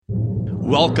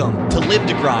Welcome to Live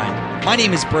to Grind. My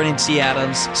name is Brennan T.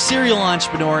 Adams, serial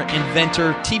entrepreneur,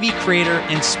 inventor, TV creator,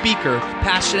 and speaker,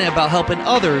 passionate about helping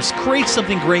others create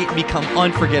something great and become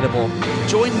unforgettable.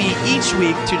 Join me each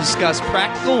week to discuss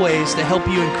practical ways to help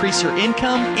you increase your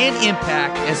income and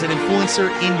impact as an influencer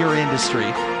in your industry.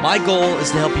 My goal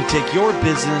is to help you take your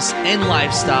business and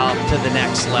lifestyle to the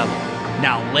next level.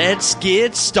 Now let's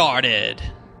get started.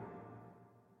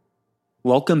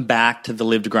 Welcome back to the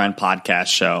Live to Grind podcast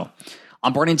show.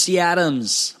 I'm Brennan T.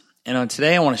 Adams, and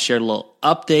today I want to share a little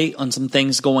update on some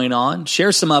things going on,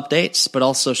 share some updates, but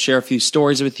also share a few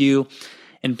stories with you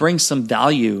and bring some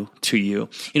value to you.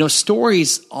 You know,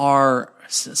 stories are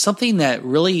something that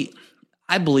really,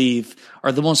 I believe,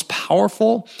 are the most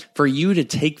powerful for you to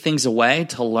take things away,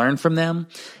 to learn from them.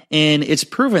 And it's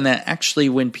proven that actually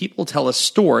when people tell a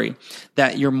story,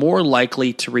 that you're more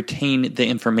likely to retain the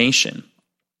information.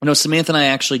 You know, Samantha and I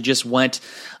actually just went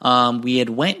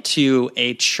to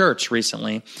a church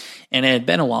recently, and it had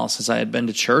been a while since I had been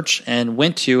to church, and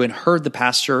went to and heard the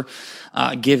pastor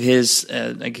give his,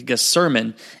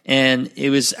 sermon. And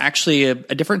it was actually a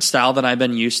different style than I've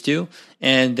been used to.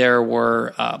 And there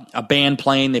were a band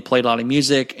playing, they played a lot of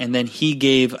music, and then he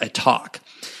gave a talk.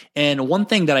 And one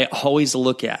thing that I always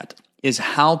look at is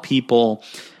how people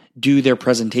do their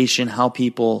presentation, how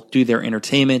people do their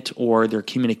entertainment or their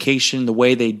communication, the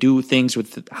way they do things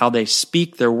with how they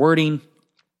speak, their wording.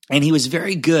 And he was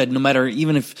very good, no matter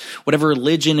even if whatever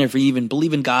religion, if you even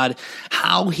believe in God,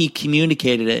 how he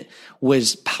communicated it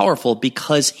was powerful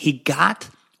because he got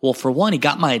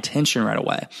my attention right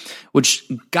away,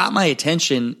 which got my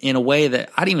attention in a way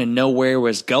that I didn't even know where it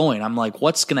was going. I'm like,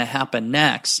 what's going to happen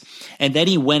next? And then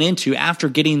he went into, after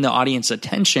getting the audience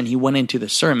attention, he went into the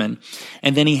sermon,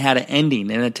 and then he had an ending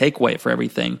and a takeaway for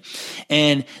everything.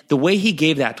 And the way he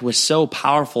gave that was so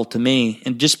powerful to me,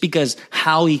 and just because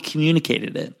how he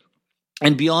communicated it.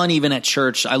 And beyond even at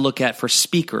church, I look at for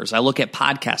speakers, I look at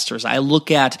podcasters, I look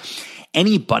at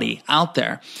anybody out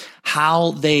there,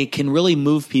 how they can really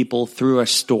move people through a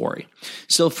story.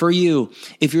 So for you,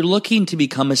 if you're looking to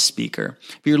become a speaker,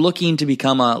 if you're looking to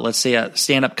become let's say a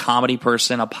stand-up comedy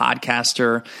person, a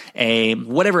podcaster,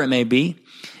 whatever it may be,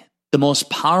 the most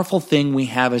powerful thing we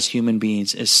have as human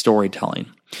beings is storytelling.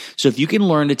 So if you can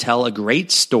learn to tell a great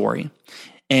story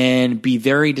and be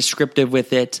very descriptive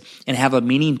with it and have a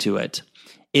meaning to it,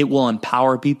 it will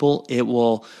empower people. It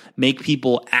will make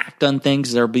people act on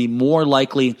things. They'll be more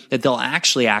likely that they'll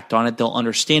actually act on it. They'll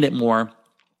understand it more.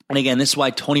 And again, this is why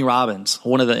Tony Robbins,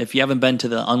 if you haven't been to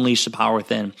the Unleash the Power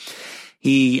Within,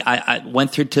 I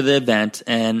went through to the event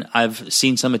and I've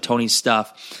seen some of Tony's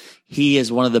stuff. He is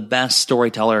one of the best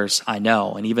storytellers I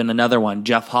know. And even another one,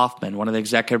 Jeff Hoffman, one of the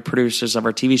executive producers of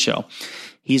our TV show.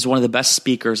 He's one of the best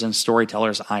speakers and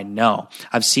storytellers I know.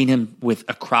 I've seen him with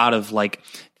a crowd of like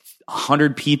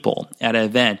 100 people at an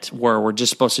event where we're just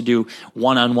supposed to do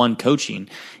one-on-one coaching.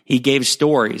 He gave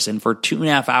stories, and for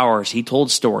 2.5 hours, he told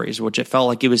stories, which it felt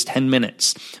like it was 10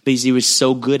 minutes because he was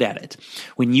so good at it.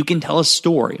 When you can tell a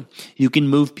story, you can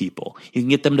move people. You can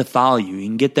get them to follow you. You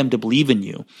can get them to believe in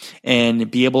you and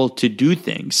be able to do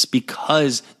things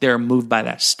because they're moved by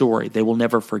that story. They will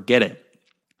never forget it.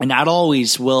 And not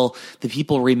always will the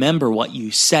people remember what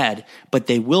you said, but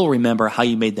they will remember how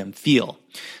you made them feel.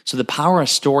 So the power of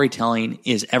storytelling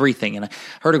is everything. And I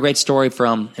heard a great story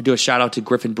I do a shout out to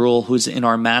Griffin Brule, who's in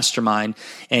our mastermind.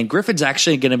 And Griffin's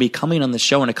actually going to be coming on the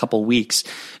show in a couple weeks.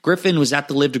 Griffin was at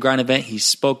the Live to Grind event. He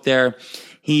spoke there.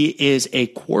 He is a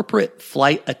corporate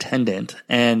flight attendant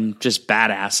and just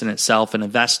badass in itself, an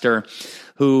investor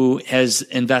who has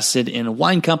invested in a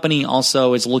wine company,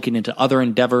 also is looking into other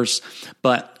endeavors.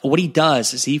 But what he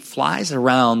does is he flies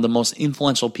around the most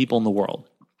influential people in the world.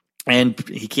 And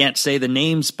he can't say the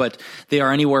names, but they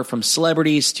are anywhere from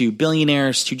celebrities to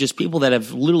billionaires to just people that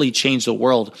have literally changed the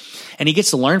world. And he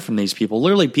gets to learn from these people.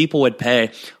 Literally, people would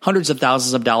pay hundreds of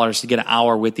thousands of dollars to get an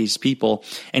hour with these people.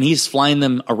 And he's flying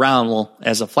them around,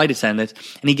 as a flight attendant,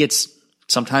 and he gets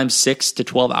sometimes 6 to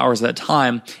 12 hours at a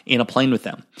time in a plane with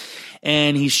them.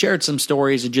 And he shared some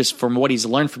stories just from what he's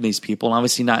learned from these people, and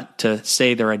obviously not to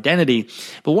say their identity.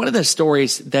 But one of the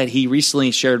stories that he recently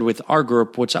shared with our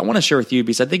group, which I want to share with you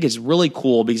because I think is really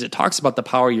cool because it talks about the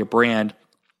power of your brand,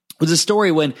 was a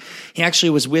story when he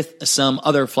actually was with some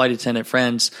other flight attendant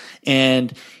friends,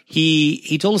 and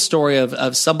he told a story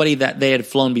of somebody that they had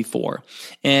flown before.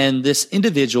 And this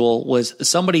individual was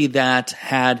somebody that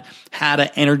had an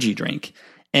energy drink.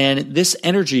 And this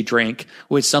energy drink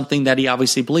was something that he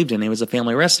obviously believed in. It was a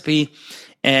family recipe,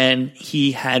 and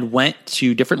he had went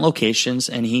to different locations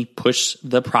and he pushed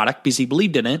the product because he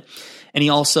believed in it. And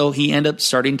he ended up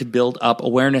starting to build up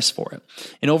awareness for it.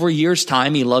 And over a year's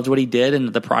time, he loved what he did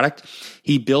and the product.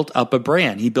 He built up a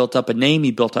brand. He built up a name.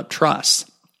 He built up trust.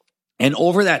 And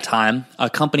over that time, a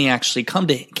company actually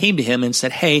came to him and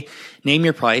said, hey, name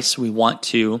your price. We want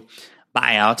to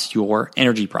buy out your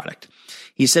energy product.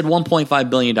 He said $1.5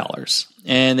 billion.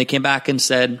 And they came back and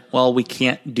said, well, we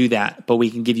can't do that, but we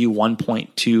can give you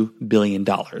 $1.2 billion.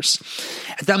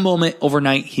 At that moment,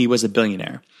 overnight, he was a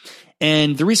billionaire.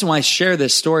 And the reason why I share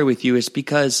this story with you is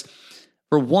because,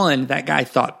 for one, that guy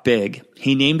thought big.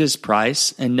 He named his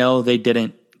price, and no, they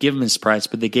didn't give him his price,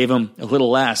 but they gave him a little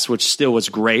less, which still was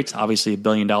great. Obviously, $1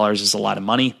 billion is a lot of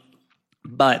money.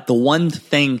 But the one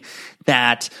thing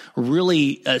that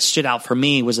really stood out for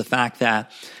me was the fact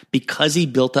that because he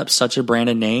built up such a brand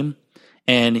and name,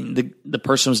 and the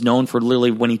person was known for literally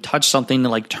when he touched something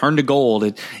like turn to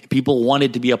gold, people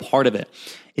wanted to be a part of it.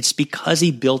 It's because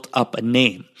he built up a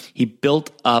name. He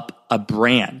built up a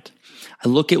brand. I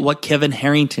look at what Kevin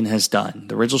Harrington has done,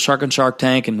 the original Shark on Shark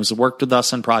Tank, and has worked with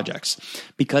us on projects.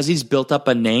 Because he's built up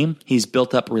a name, he's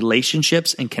built up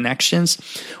relationships and connections.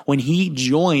 When he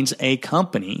joins a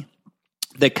company,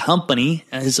 the company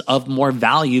is of more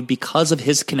value because of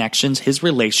his connections, his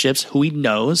relationships, who he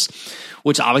knows,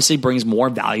 which obviously brings more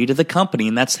value to the company.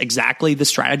 And that's exactly the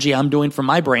strategy I'm doing for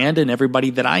my brand and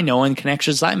everybody that I know and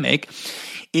connections I make.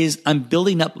 Is I'm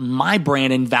building up my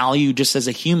brand and value just as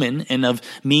a human and of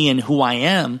me and who I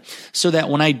am, so that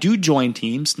when I do join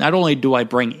teams, not only do I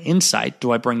bring insight,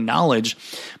 do I bring knowledge,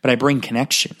 but I bring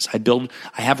connections.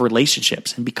 I have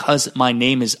relationships. And because my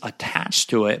name is attached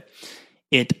to it,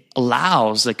 it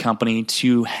allows the company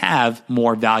to have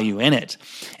more value in it.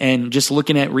 And just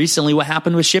looking at recently what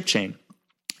happened with ShipChain.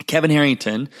 Kevin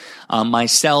Harrington,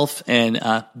 myself, and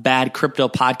Bad Crypto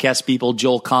podcast people,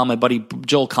 Joel Comm, my buddy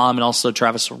Joel Comm, and also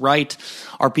Travis Wright,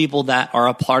 are people that are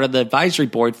a part of the advisory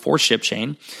board for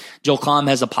ShipChain. Joel Comm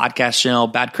has a podcast channel,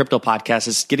 Bad Crypto Podcast.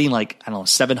 It's getting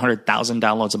 700,000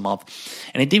 downloads a month.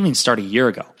 And it didn't even start a year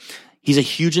ago. He's a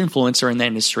huge influencer in the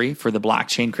industry for the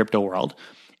blockchain crypto world.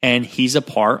 And he's a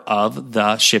part of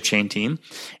the ShipChain team.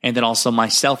 And then also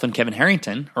myself and Kevin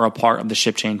Harrington are a part of the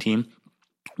ShipChain team.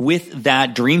 With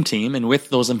that dream team and with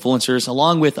those influencers,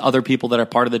 along with other people that are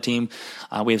part of the team,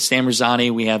 we have Sam Rosani,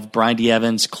 we have Brian D.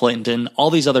 Evans, Clinton, all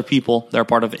these other people that are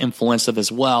part of Influencive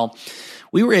as well.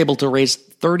 We were able to raise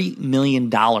 $30 million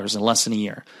in less than a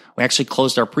year. We actually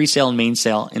closed our pre-sale and main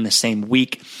sale in the same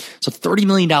week. So $30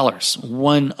 million,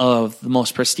 one of the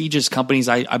most prestigious companies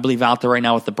I believe out there right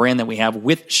now with the brand that we have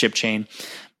with ShipChain.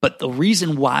 But the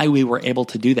reason why we were able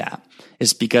to do that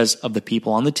is because of the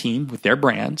people on the team with their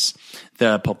brands,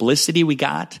 the publicity we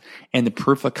got, and the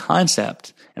proof of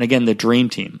concept. And again, the dream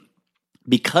team.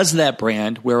 Because of that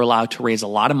brand, we're allowed to raise a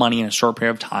lot of money in a short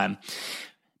period of time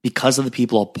because of the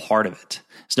people a part of it.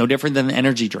 It's no different than an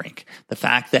energy drink. The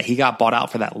fact that he got bought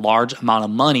out for that large amount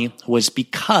of money was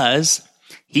because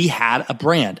he had a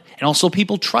brand, and also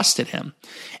people trusted him.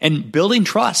 And building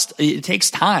trust, it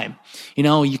takes time.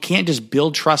 You can't just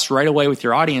build trust right away with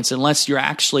your audience unless you're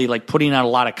actually putting out a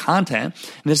lot of content.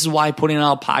 And this is why putting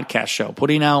out a podcast show,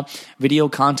 putting out video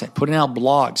content, putting out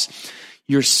blogs,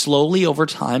 you're slowly over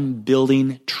time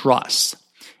building trust.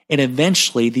 And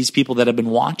eventually these people that have been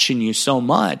watching you so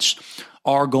much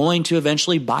are going to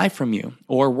eventually buy from you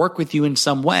or work with you in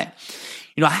some way.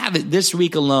 I have it this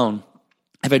week alone.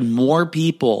 I've had more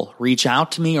people reach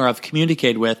out to me or I've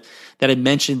communicated with that had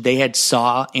mentioned they had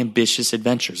saw Ambitious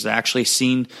Adventures. They actually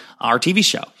seen our TV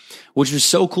show, which was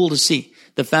so cool to see.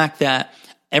 The fact that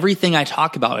everything I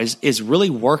talk about is really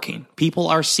working. People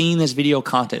are seeing this video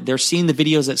content. They're seeing the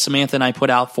videos that Samantha and I put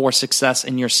out for Success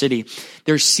in Your City.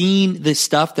 They're seeing the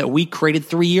stuff that we created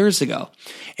 3 years ago.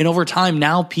 And over time,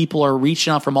 now people are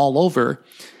reaching out from all over.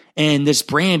 And this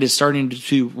brand is starting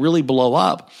to really blow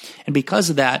up. And because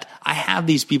of that, I have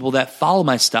these people that follow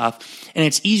my stuff. And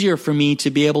it's easier for me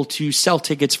to be able to sell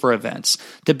tickets for events,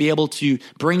 to be able to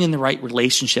bring in the right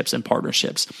relationships and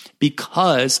partnerships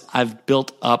because I've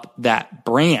built up that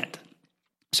brand.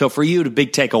 So for you, the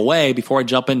big takeaway before I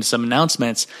jump into some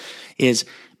announcements is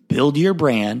build your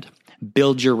brand,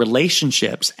 build your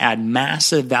relationships, add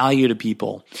massive value to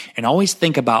people, and always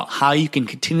think about how you can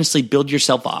continuously build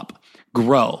yourself up.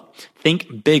 Grow,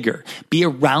 think bigger, be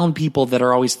around people that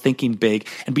are always thinking big,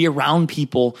 and be around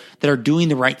people that are doing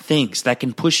the right things that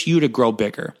can push you to grow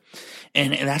bigger.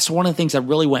 And that's one of the things I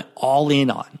really went all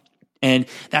in on. And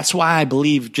that's why I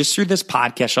believe just through this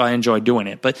podcast show, I enjoy doing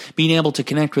it, but being able to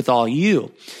connect with all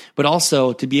you, but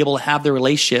also to be able to have the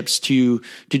relationships to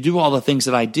do all the things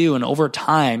that I do. And over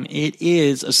time, it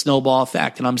is a snowball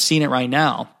effect. And I'm seeing it right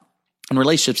now. and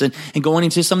relationships and going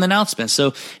into some announcements. So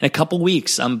in a couple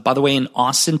weeks, by the way, in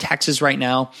Austin, Texas right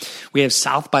now, we have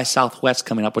South by Southwest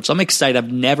coming up, which I'm excited.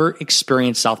 I've never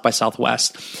experienced South by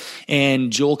Southwest.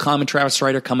 And Joel Comm and Travis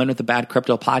Wright are coming with the Bad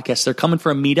Crypto podcast. They're coming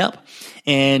for a meetup.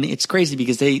 And it's crazy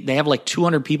because they have like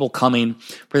 200 people coming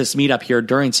for this meetup here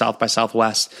during South by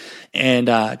Southwest.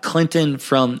 And Clinton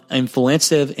from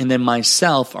Influencive and then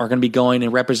myself are going to be going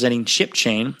and representing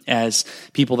ShipChain as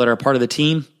people that are part of the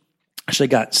team. Actually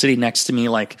got sitting next to me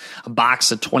like a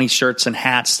box of 20 shirts and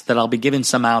hats that I'll be giving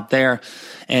some out there.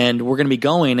 And we're going to be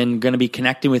going and going to be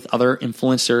connecting with other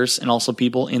influencers and also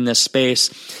people in this space.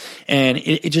 And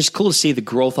it's just cool to see the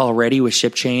growth already with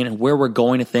ShipChain and where we're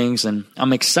going to things. And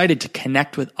I'm excited to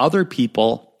connect with other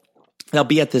people that'll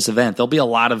be at this event. There'll be a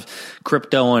lot of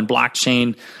crypto and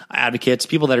blockchain advocates,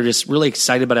 people that are just really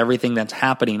excited about everything that's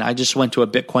happening. I just went to a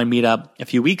Bitcoin meetup a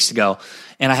few weeks ago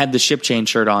and I had the ShipChain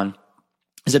shirt on.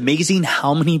 It's amazing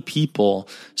how many people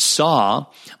saw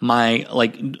my,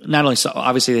 like, not only saw,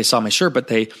 obviously they saw my shirt, but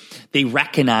they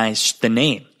recognized the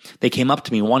name. They came up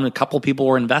to me. A couple of people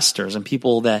were investors and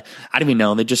people that I didn't even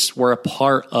know. They just were a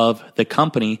part of the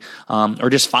company, or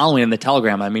just following in the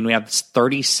Telegram. I mean, we have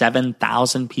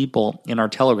 37,000 people in our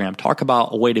Telegram. Talk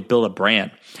about a way to build a brand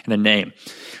and a name.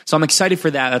 So I'm excited for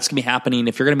that. That's going to be happening.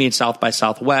 If you're going to be in South by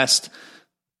Southwest,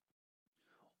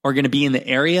 or going to be in the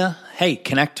area, hey,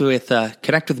 connect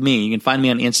with me. You can find me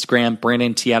on Instagram,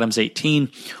 Brandon T. Adams 18,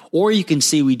 or you can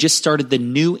see we just started the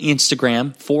new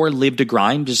Instagram for Live to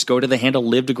Grind. Just go to the handle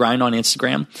Live to Grind on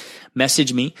Instagram.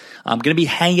 Message me. I'm going to be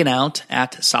hanging out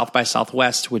at South by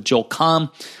Southwest with Joel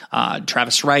Comm,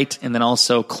 Travis Wright, and then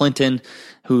also Clinton,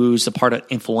 who's a part of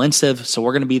Influencive. So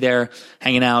we're going to be there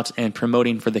hanging out and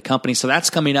promoting for the company. So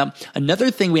that's coming up. Another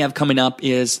thing we have coming up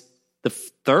is the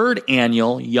third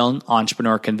annual Young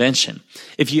Entrepreneur Convention.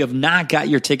 If you have not got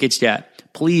your tickets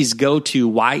yet, please go to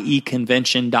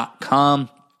yeconvention.com.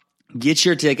 Get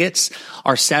your tickets.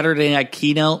 Our Saturday night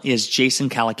keynote is Jason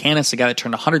Calacanis, the guy that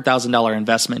turned a $100,000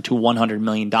 investment to $100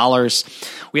 million.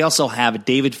 We also have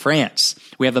David France.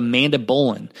 We have Amanda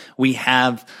Bolin. We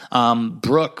have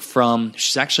Brooke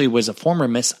she actually was a former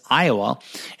Miss Iowa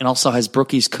and also has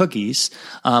Brookie's Cookies,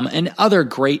 and other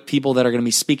great people that are going to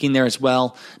be speaking there as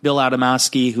well. Bill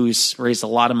Adamowski, who's raised a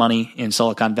lot of money in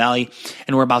Silicon Valley.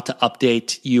 And we're about to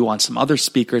update you on some other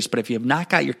speakers. But if you have not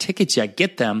got your tickets yet,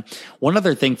 get them. One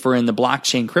other thing for in the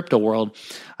blockchain crypto world,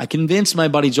 I convinced my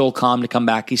buddy Joel Comm to come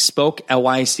back. He spoke at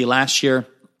YC last year.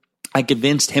 I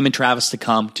convinced him and Travis to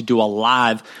come to do a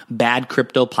live Bad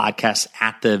Crypto podcast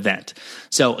at the event.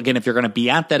 So again, if you're going to be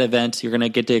at that event, you're going to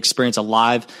get to experience a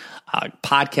live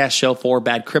podcast show for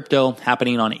Bad Crypto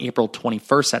happening on April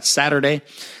 21st. That's Saturday.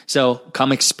 So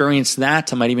come experience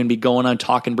that. I might even be going on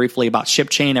talking briefly about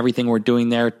ShipChain, everything we're doing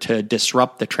there to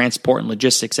disrupt the transport and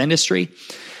logistics industry.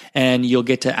 And you'll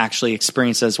get to actually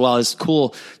experience it as well. It's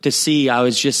cool to see. I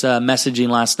was just messaging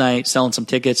last night, selling some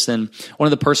tickets, and one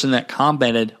of the person that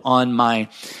commented on my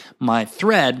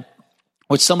thread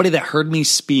was somebody that heard me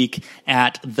speak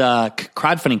at the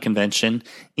crowdfunding convention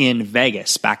in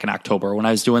Vegas back in October when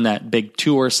I was doing that big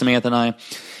tour, Samantha and I.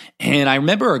 And I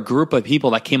remember a group of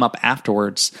people that came up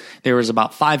afterwards. There was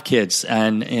about 5 kids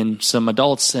and some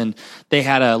adults, and they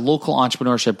had a local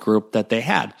entrepreneurship group that they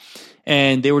had.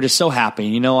 And they were just so happy.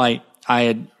 You know, I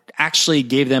had actually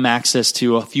gave them access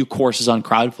to a few courses on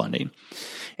crowdfunding.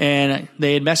 And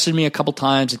they had messaged me a couple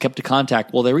times and kept in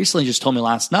contact. Well, they recently just told me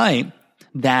last night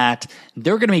that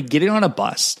they're going to be getting on a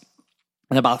bus.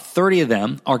 And about 30 of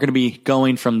them are going to be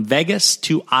going from Vegas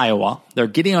to Iowa. They're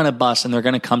getting on a bus and they're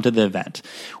going to come to the event,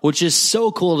 which is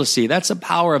so cool to see. That's the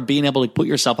power of being able to put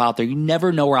yourself out there. You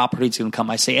never know where opportunities are going to come.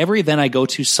 I say every event I go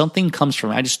to, something comes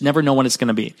from it. I just never know when it's going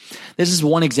to be. This is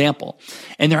one example.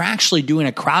 And they're actually doing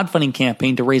a crowdfunding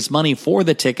campaign to raise money for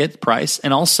the ticket price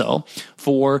and also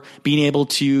for being able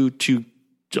to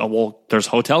there's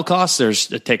hotel costs, there's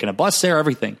taking a bus there,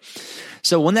 everything.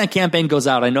 So when that campaign goes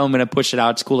out, I know I'm going to push it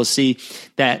out. It's cool to see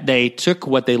that they took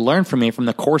what they learned from me from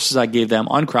the courses I gave them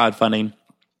on crowdfunding.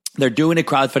 They're doing a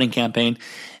crowdfunding campaign,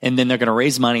 and then they're going to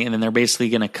raise money, and then they're basically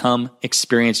going to come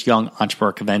experience Young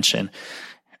Entrepreneur Convention.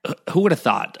 Who would have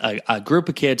thought a group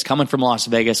of kids coming from Las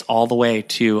Vegas all the way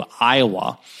to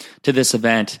Iowa to this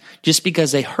event just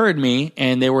because they heard me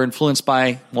and they were influenced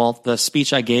by, the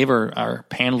speech I gave or our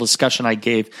panel discussion I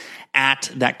gave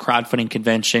at that crowdfunding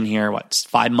convention here,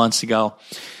 5 months ago.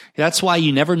 That's why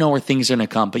you never know where things are going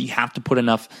to come, but you have to put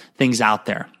enough things out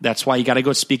there. That's why you got to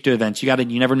go speak to events. You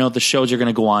never know the shows you're going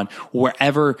to go on.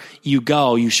 Wherever you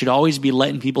go, you should always be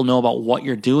letting people know about what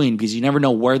you're doing because you never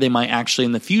know where they might actually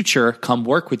in the future come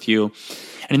work with you.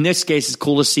 And in this case, it's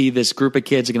cool to see this group of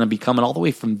kids are going to be coming all the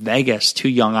way from Vegas to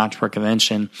Young Entrepreneur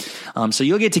Convention. So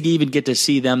you'll get to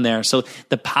see them there. So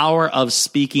the power of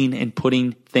speaking and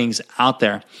putting things out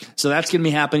there. So that's going to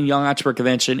be happening, Young Entrepreneur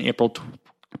Convention, April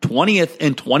 20th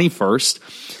and 21st.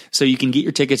 So you can get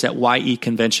your tickets at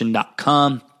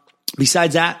yeconvention.com.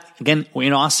 Besides that, again, we're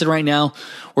in Austin right now.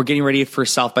 We're getting ready for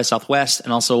South by Southwest.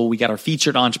 And also we got our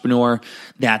featured entrepreneur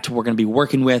that we're going to be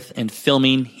working with and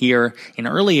filming here in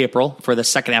early April for the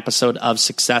second episode of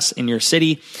Success in Your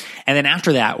City. And then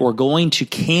after that, we're going to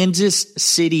Kansas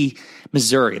City,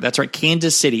 Missouri. That's right,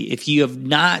 Kansas City. If you have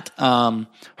not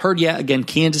heard yet, again,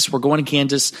 Kansas, we're going to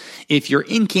Kansas. If you're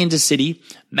in Kansas City,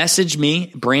 message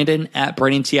me, Brandon at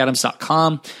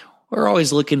BrandonTAdams.com. We're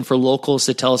always looking for locals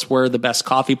to tell us where the best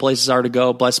coffee places are to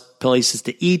go, best places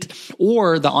to eat,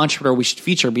 or the entrepreneur we should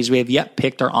feature because we have yet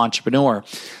picked our entrepreneur.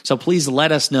 So please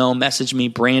let us know. Message me,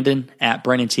 Brandon at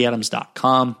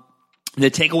BrandonTAdams.com. The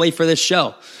takeaway for this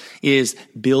show is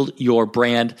build your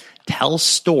brand, tell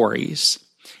stories,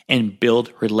 and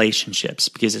build relationships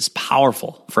because it's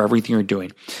powerful for everything you're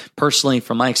doing. Personally,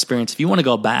 from my experience, if you want to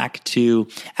go back to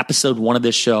episode 1 of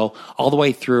this show all the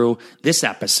way through this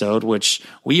episode, which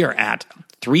we are at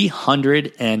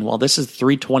 300 and well, this is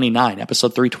 329,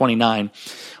 episode 329.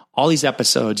 All these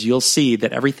episodes, you'll see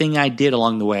that everything I did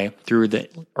along the way through the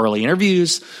early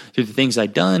interviews, through the things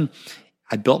I'd done,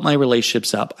 I built my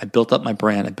relationships up. I built up my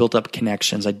brand. I built up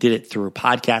connections. I did it through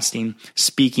podcasting,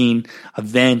 speaking,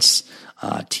 events,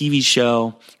 TV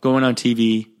show, going on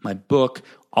TV, my book,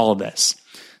 all of this.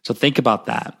 So think about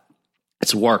that.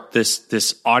 It's work.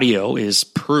 This audio is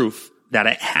proof that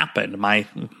it happened. My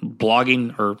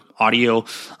blogging or audio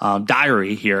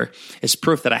diary here is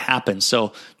proof that it happened.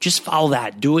 So just follow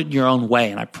that. Do it in your own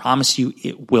way, and I promise you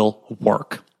it will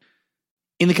work.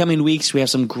 In the coming weeks, we have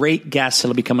some great guests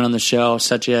that'll be coming on the show,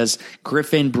 such as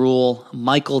Griffin Brule,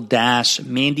 Michael Dash,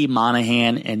 Mandy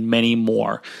Monahan, and many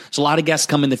more. So a lot of guests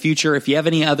come in the future. If you have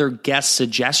any other guest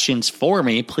suggestions for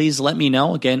me, please let me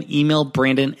know. Again, email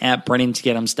Brandon at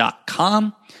BrandonTAdams.com.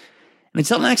 And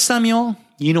until next time, y'all,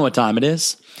 you know what time it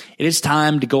is. It is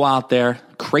time to go out there,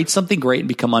 create something great, and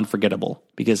become unforgettable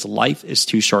because life is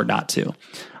too short not to.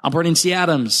 I'm Brandon T.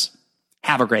 Adams.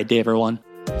 Have a great day, everyone.